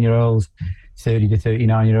 14-year-olds, 30 to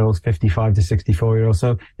 39-year-olds, 55 to 64-year-olds.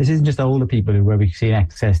 So this isn't just older people where we've seen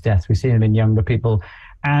excess deaths. We're seeing them in younger people.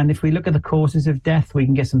 And if we look at the causes of death, we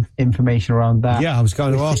can get some information around that. Yeah, I was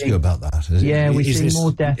going to ask you about that. We're seeing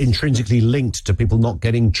more deaths. Intrinsically linked to people not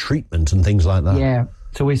getting treatment and things like that. Yeah,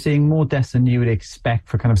 so we're seeing more deaths than you would expect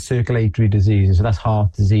for kind of circulatory diseases. So that's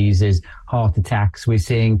heart diseases, heart attacks. We're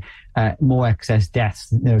seeing more excess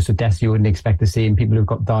deaths, so deaths you wouldn't expect to see in people who've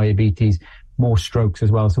got diabetes, more strokes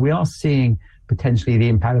as well. So we are seeing potentially the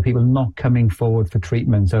impact of people not coming forward for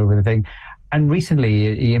treatments over the thing. And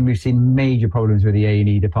recently, Ian, we've seen major problems with the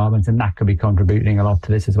A&E department, and that could be contributing a lot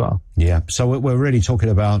to this as well. Yeah, so we're really talking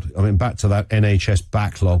about, back to that NHS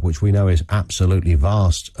backlog, which we know is absolutely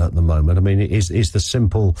vast at the moment. I mean, is the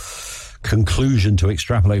simple conclusion to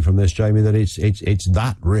extrapolate from this, Jamie, that it's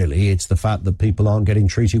that really, it's the fact that people aren't getting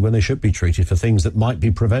treated when they should be treated for things that might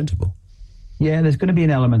be preventable? Yeah, there's going to be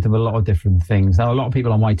an element of a lot of different things. Now, a lot of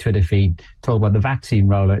people on my Twitter feed talk about the vaccine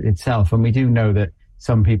rollout itself, and we do know that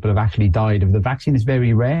some people have actually died of the vaccine. It's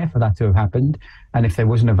very rare for that to have happened. And if there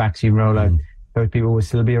wasn't a vaccine rollout, those people would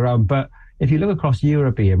still be around. But if you look across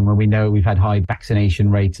Europe, Ian, where we know we've had high vaccination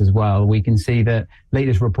rates as well, we can see that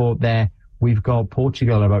latest report there, we've got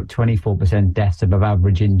Portugal about 24% deaths above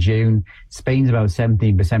average in June. Spain's about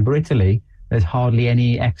 17%. But Italy, there's hardly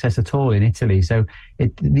any excess at all in Italy. So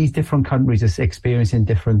these different countries are experiencing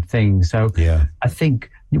different things. So I think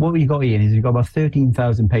what we've got, Ian, is we've got about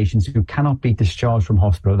 13,000 patients who cannot be discharged from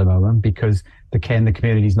hospital at the moment because the care in the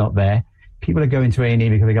community is not there. People are going to A&E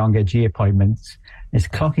because they can't get G appointments. It's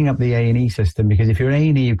clocking up the A&E system because if you're an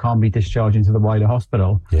A&E, you can't be discharged into the wider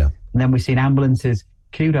hospital. Yeah. And then we've seen ambulances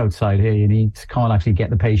queued outside here. You can't actually get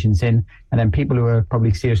the patients in. And then people who are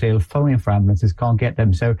probably seriously ill phoning for ambulances can't get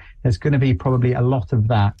them. So there's going to be probably a lot of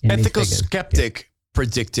that. Ethical Skeptic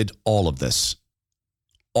predicted all of this.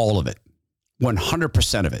 All of it.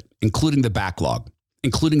 100% of it, including the backlog,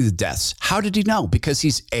 including the deaths. How did he know? Because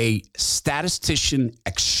he's a statistician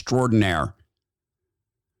extraordinaire.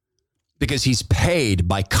 Because he's paid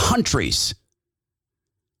by countries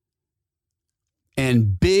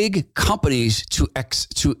and big companies to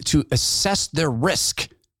assess their risk.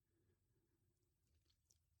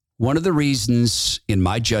 One of the reasons, in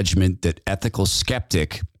my judgment, that Ethical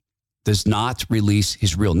Skeptic does not release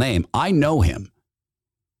his real name, I know him,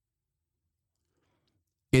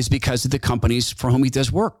 is because of the companies for whom he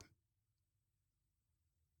does work.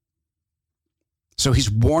 So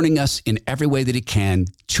he's warning us in every way that he can.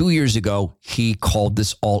 2 years ago, he called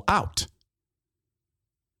this all out.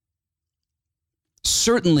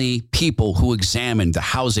 Certainly people who examined the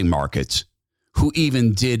housing markets, who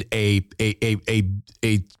even did a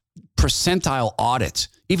percentile audit,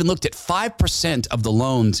 even looked at 5% of the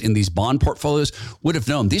loans in these bond portfolios, would have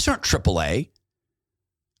known these aren't AAA.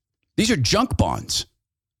 These are junk bonds.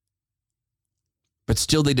 But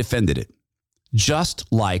still they defended it.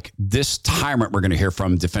 Just like this tyrant we're going to hear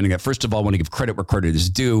from defending it. First of all, I want to give credit where credit is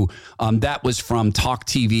due. That was from Talk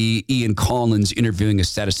TV, Ian Collins interviewing a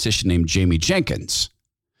statistician named Jamie Jenkins.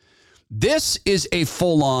 This is a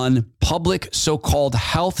full-on public so-called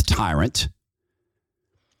health tyrant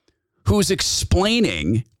who's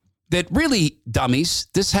explaining that really, dummies,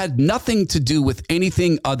 this had nothing to do with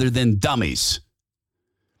anything other than dummies.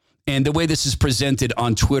 And the way this is presented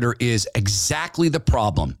on Twitter is exactly the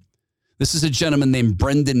problem. This is a gentleman named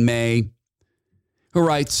Brendan May who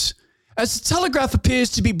writes, as the Telegraph appears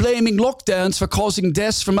to be blaming lockdowns for causing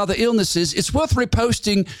deaths from other illnesses, it's worth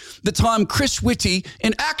reposting the time Chris Whitty,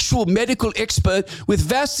 an actual medical expert with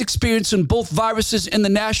vast experience on both viruses and the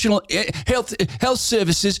National Health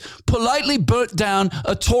Services, politely burnt down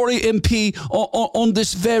a Tory MP on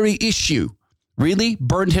this very issue. Really?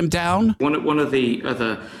 Burned him down? One of the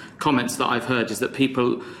other comments that I've heard is that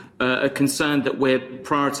people are concerned that we're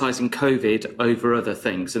prioritising COVID over other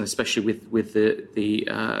things, and especially with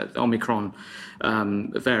the Omicron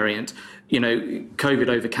variant. You know, COVID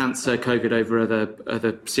over cancer, COVID over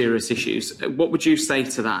other serious issues. What would you say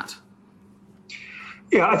to that?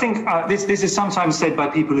 Yeah, I think this is sometimes said by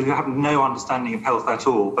people who have no understanding of health at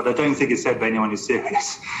all, but I don't think it's said by anyone who's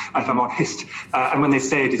serious, if I'm honest. And when they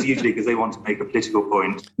say it, it's usually because they want to make a political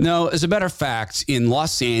point. No, as a matter of fact, in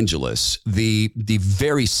Los Angeles, the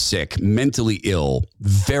very sick, mentally ill,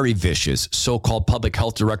 very vicious so-called public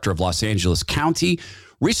health director of Los Angeles County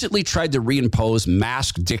recently tried to reimpose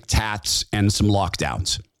mask diktats and some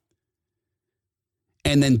lockdowns.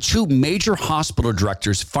 And then 2 major hospital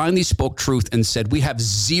directors finally spoke truth and said, we have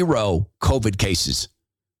 0 COVID cases.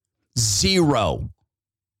 0.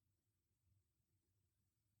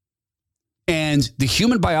 And the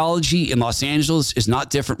human biology in Los Angeles is not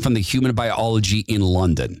different from the human biology in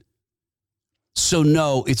London. So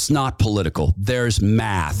no, it's not political. There's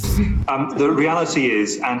math. The reality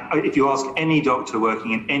is, and if you ask any doctor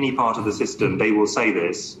working in any part of the system, they will say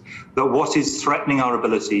this, that what is threatening our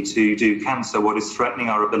ability to do cancer, what is threatening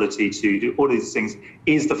our ability to do all these things,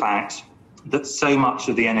 is the fact that so much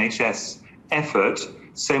of the NHS effort,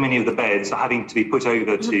 so many of the beds are having to be put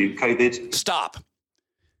over to COVID. Stop.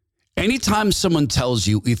 Anytime someone tells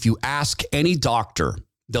you, if you ask any doctor,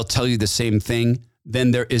 they'll tell you the same thing,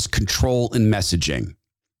 then there is control in messaging.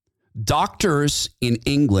 Doctors in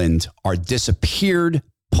England are disappeared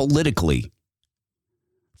politically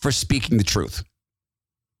for speaking the truth.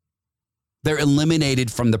 They're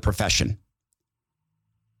eliminated from the profession.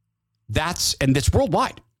 And it's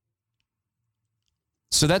worldwide.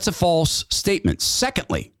 So that's a false statement.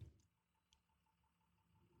 Secondly,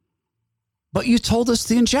 but you told us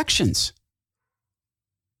the injections.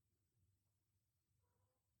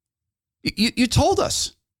 You told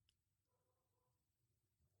us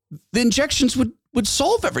the injections would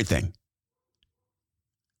solve everything.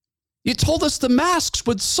 You told us the masks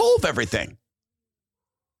would solve everything.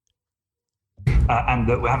 And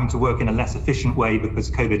that we're having to work in a less efficient way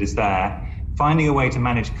because COVID is there. Finding a way to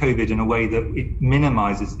manage COVID in a way that it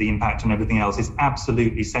minimizes the impact on everything else is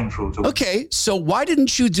absolutely central to. Okay, so why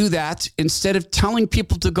didn't you do that instead of telling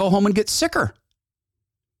people to go home and get sicker?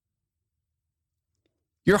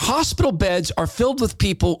 Your hospital beds are filled with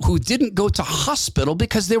people who didn't go to hospital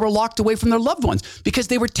because they were locked away from their loved ones, because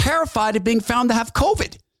they were terrified of being found to have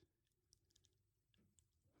COVID.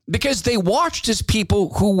 Because they watched as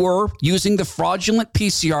people who were using the fraudulent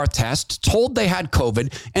PCR test, told they had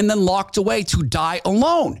COVID, and then locked away to die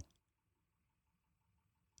alone.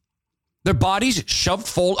 Their bodies shoved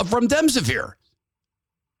full of remdesivir.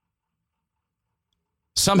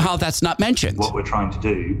 Somehow that's not mentioned. What we're trying to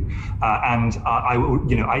do. And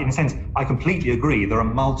in a sense, I completely agree. There are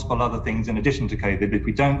multiple other things in addition to COVID. If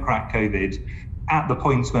we don't crack COVID at the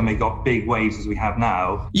points when we got big waves as we have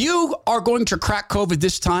now. You are going to crack COVID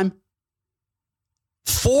this time?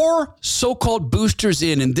 4 so-called boosters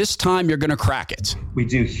in, and this time you're going to crack it. We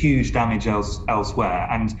do huge damage elsewhere.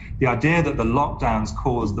 And the idea that the lockdowns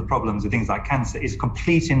cause the problems with things like cancer is a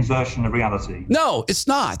complete inversion of reality. No, it's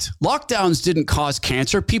not. Lockdowns didn't cause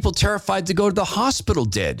cancer. People terrified to go to the hospital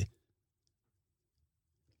did.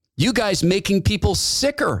 You guys making people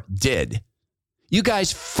sicker did. You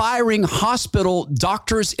guys firing hospital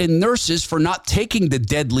doctors and nurses for not taking the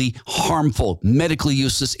deadly, harmful, medically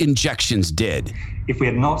useless injections did. If we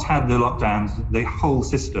had not had the lockdowns, the whole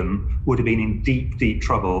system would have been in deep, deep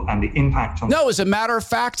trouble, and the impact on... No, as a matter of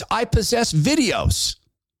fact, I possess videos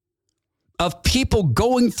of people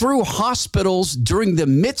going through hospitals during the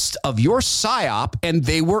midst of your PSYOP, and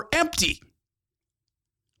they were empty.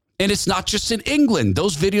 And it's not just in England.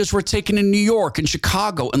 Those videos were taken in New York and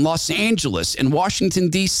Chicago and Los Angeles and Washington,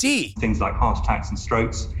 D.C. Things like heart attacks and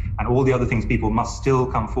strokes and all the other things people must still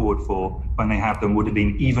come forward for when they have them would have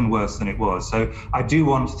been even worse than it was. So I do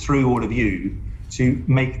want, through all of you, to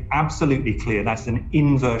make absolutely clear that's an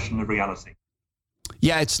inversion of reality.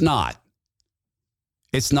 Yeah, it's not.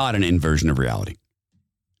 It's not an inversion of reality.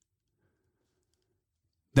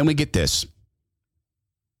 Then we get this.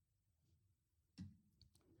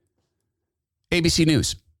 ABC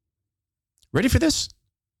News. Ready for this?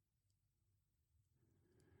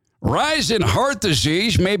 Rise in heart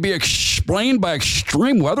disease may be explained by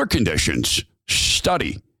extreme weather conditions.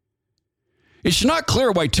 Study. It's not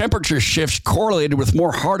clear why temperature shifts correlated with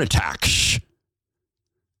more heart attacks.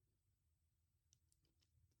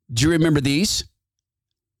 Do you remember these?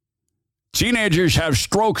 Teenagers have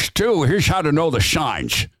strokes too. Here's how to know the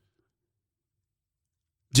signs.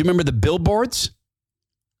 Do you remember the billboards?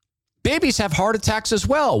 Babies have heart attacks as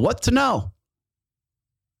well. What to know?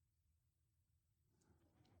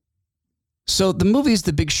 So the movie is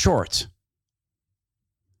The Big Short.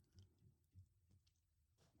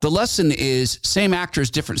 The lesson is same actors,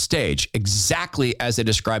 different stage, exactly as they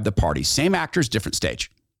describe the party. Same actors, different stage.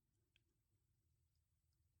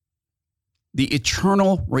 The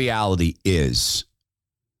eternal reality is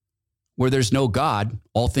where there's no God,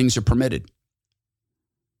 all things are permitted.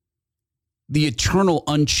 The eternal,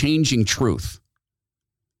 unchanging truth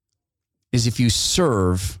is if you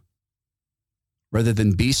serve rather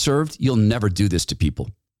than be served, you'll never do this to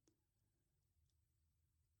people.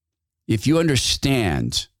 If you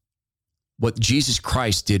understand what Jesus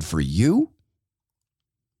Christ did for you,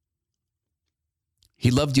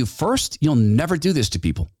 he loved you first, you'll never do this to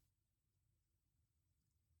people.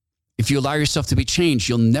 If you allow yourself to be changed,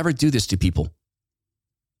 you'll never do this to people.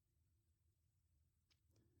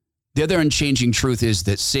 The other unchanging truth is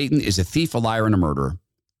that Satan is a thief, a liar, and a murderer.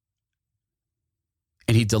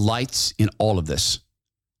 And he delights in all of this.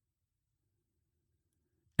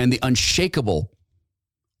 And the unshakable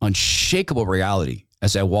reality,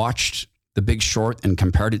 as I watched The Big Short and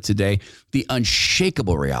compared it today, the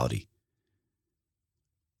unshakable reality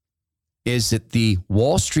is that the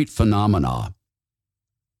Wall Street phenomena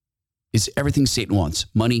is everything Satan wants: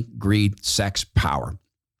 money, greed, sex, power.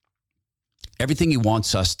 Everything he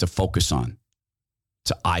wants us to focus on,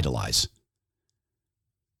 to idolize.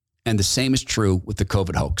 And the same is true with the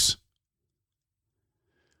COVID hoax.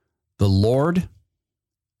 The Lord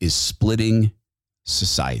is splitting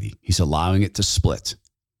society. He's allowing it to split.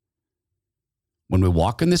 When we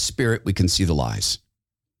walk in the Spirit, we can see the lies.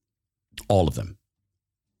 All of them.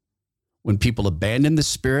 When people abandon the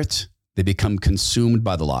Spirit, they become consumed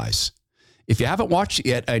by the lies. If you haven't watched it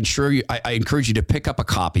yet, I encourage you to pick up a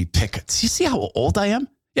copy. Pick it. Do you see how old I am?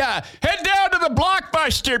 Yeah, head down to the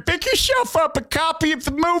Blockbuster. Pick yourself up a copy of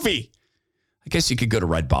the movie. I guess you could go to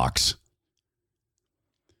Redbox.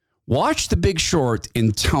 Watch The Big Short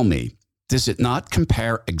and tell me, does it not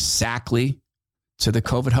compare exactly to the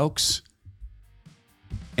COVID hoax?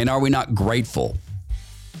 And are we not grateful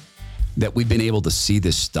that we've been able to see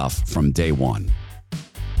this stuff from day one?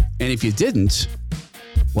 And if you didn't,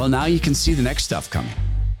 well, now you can see the next stuff coming.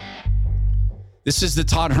 This is the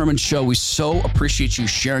Todd Herman Show. We so appreciate you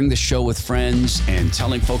sharing the show with friends and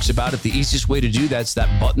telling folks about it. The easiest way to do that's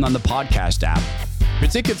that button on the podcast app,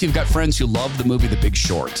 particularly if you've got friends who love the movie The Big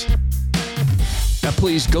Short. Now,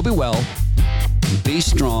 please go be well, be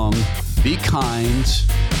strong, be kind.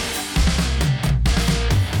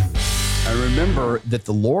 I remember that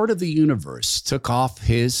the Lord of the universe took off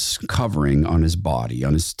his covering on his body,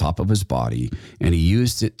 on his top of his body, and he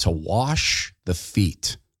used it to wash the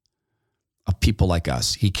feet of people like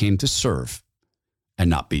us. He came to serve and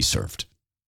not be served.